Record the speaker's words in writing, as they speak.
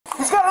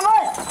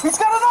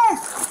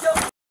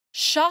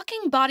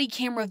Shocking body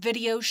camera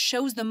video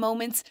shows the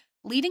moments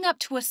leading up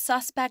to a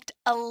suspect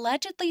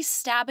allegedly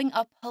stabbing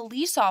a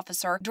police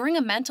officer during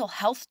a mental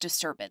health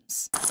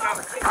disturbance. Got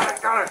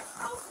it.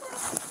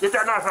 Get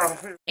that knife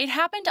out. It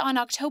happened on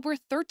October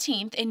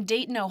 13th in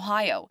Dayton,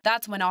 Ohio.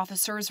 That's when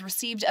officers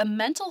received a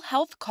mental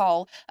health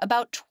call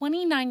about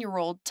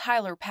 29-year-old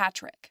Tyler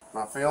Patrick.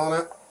 Not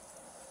feeling it?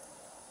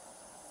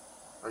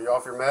 Are you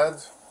off your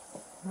meds?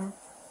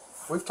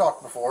 We've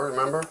talked before,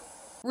 remember?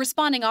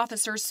 Responding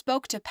officers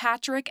spoke to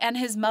Patrick and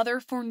his mother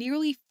for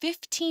nearly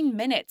 15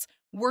 minutes,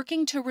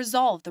 working to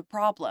resolve the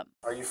problem.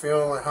 Are you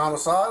feeling like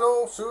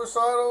homicidal,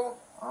 suicidal?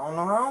 I don't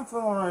know how I'm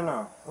feeling right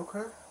now.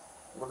 Okay.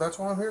 Well, that's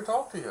why I'm here to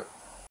talk to you.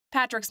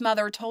 Patrick's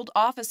mother told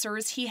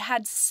officers he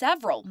had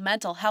several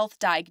mental health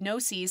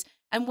diagnoses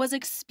and was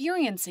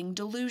experiencing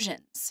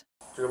delusions.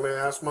 Do you want me to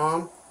ask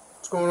Mom?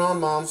 What's going on,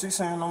 Mom? She's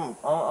saying I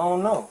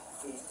don't know.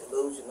 He's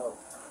delusional.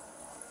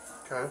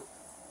 Okay.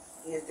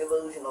 He's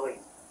delusional.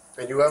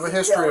 And you have a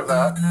history of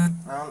that?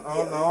 No,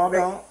 I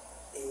don't.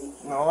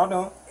 No, I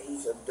don't.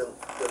 He's a delusional.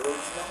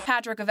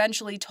 Patrick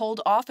eventually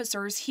told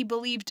officers he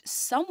believed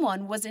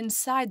someone was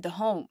inside the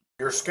home.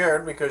 You're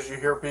scared because you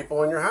hear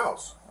people in your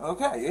house.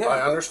 Okay, yeah.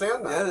 I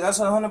understand that. Yeah, that's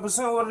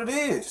 100% what it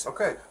is.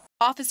 Okay.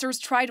 Officers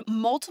tried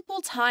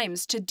multiple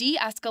times to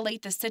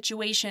de-escalate the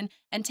situation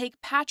and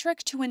take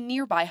Patrick to a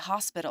nearby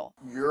hospital.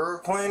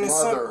 Your Plain and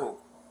mother simple.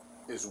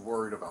 is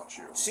worried about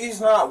you. She's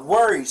not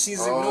worried.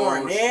 She's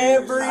ignoring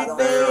everything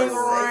very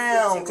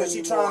around because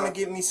she's trying to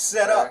get me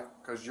set up.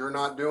 Because you're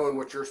not doing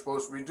what you're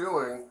supposed to be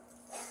doing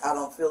I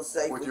don't feel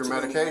safe with your you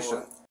medication.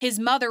 anymore. His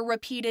mother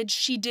repeated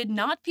she did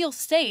not feel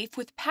safe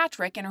with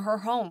Patrick in her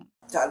home.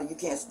 Tyler, you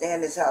can't stay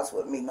in this house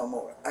with me no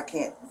more. I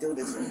can't do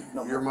this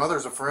no more. Your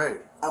mother's afraid.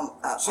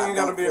 She ain't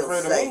gotta be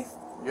afraid of me.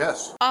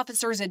 Yes.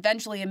 Officers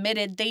eventually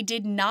admitted they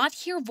did not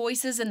hear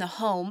voices in the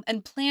home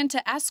and planned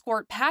to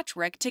escort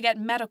Patrick to get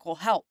medical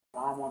help.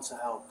 Mom wants to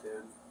help,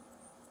 dude.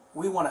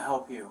 We want to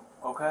help you,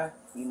 okay?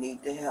 You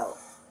need the help.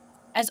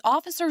 As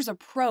officers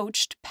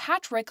approached,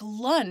 Patrick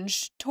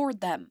lunged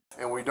toward them.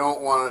 And we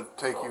don't want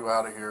to take you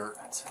out of here.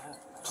 That's it.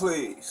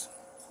 Please.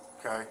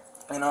 Okay.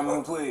 And I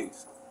mean,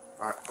 please.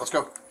 All right, let's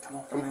go. Come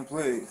on. I mean,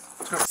 please.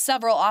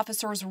 Several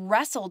officers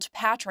wrestled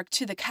Patrick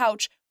to the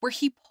couch where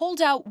he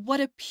pulled out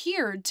what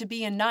appeared to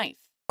be a knife.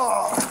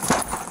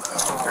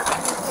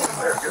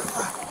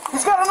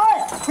 He's got a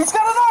knife! He's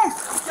got a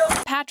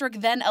knife!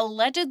 Patrick then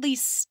allegedly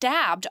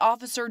stabbed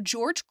Officer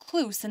George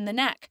Kloos in the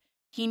neck.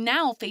 He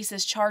now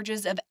faces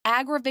charges of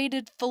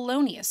aggravated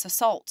felonious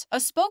assault. A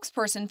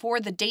spokesperson for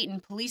the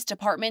Dayton Police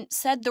Department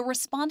said the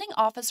responding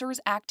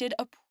officers acted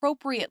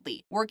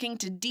appropriately, working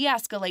to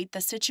de-escalate the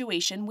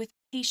situation with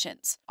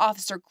patience.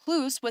 Officer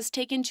Kloos was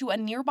taken to a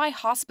nearby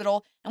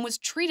hospital and was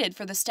treated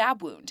for the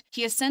stab wound.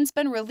 He has since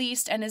been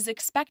released and is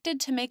expected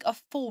to make a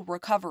full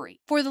recovery.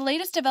 For the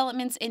latest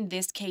developments in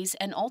this case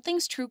and all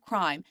things true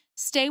crime,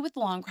 stay with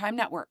Law&Crime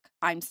Network.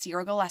 I'm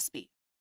Sierra Gillespie.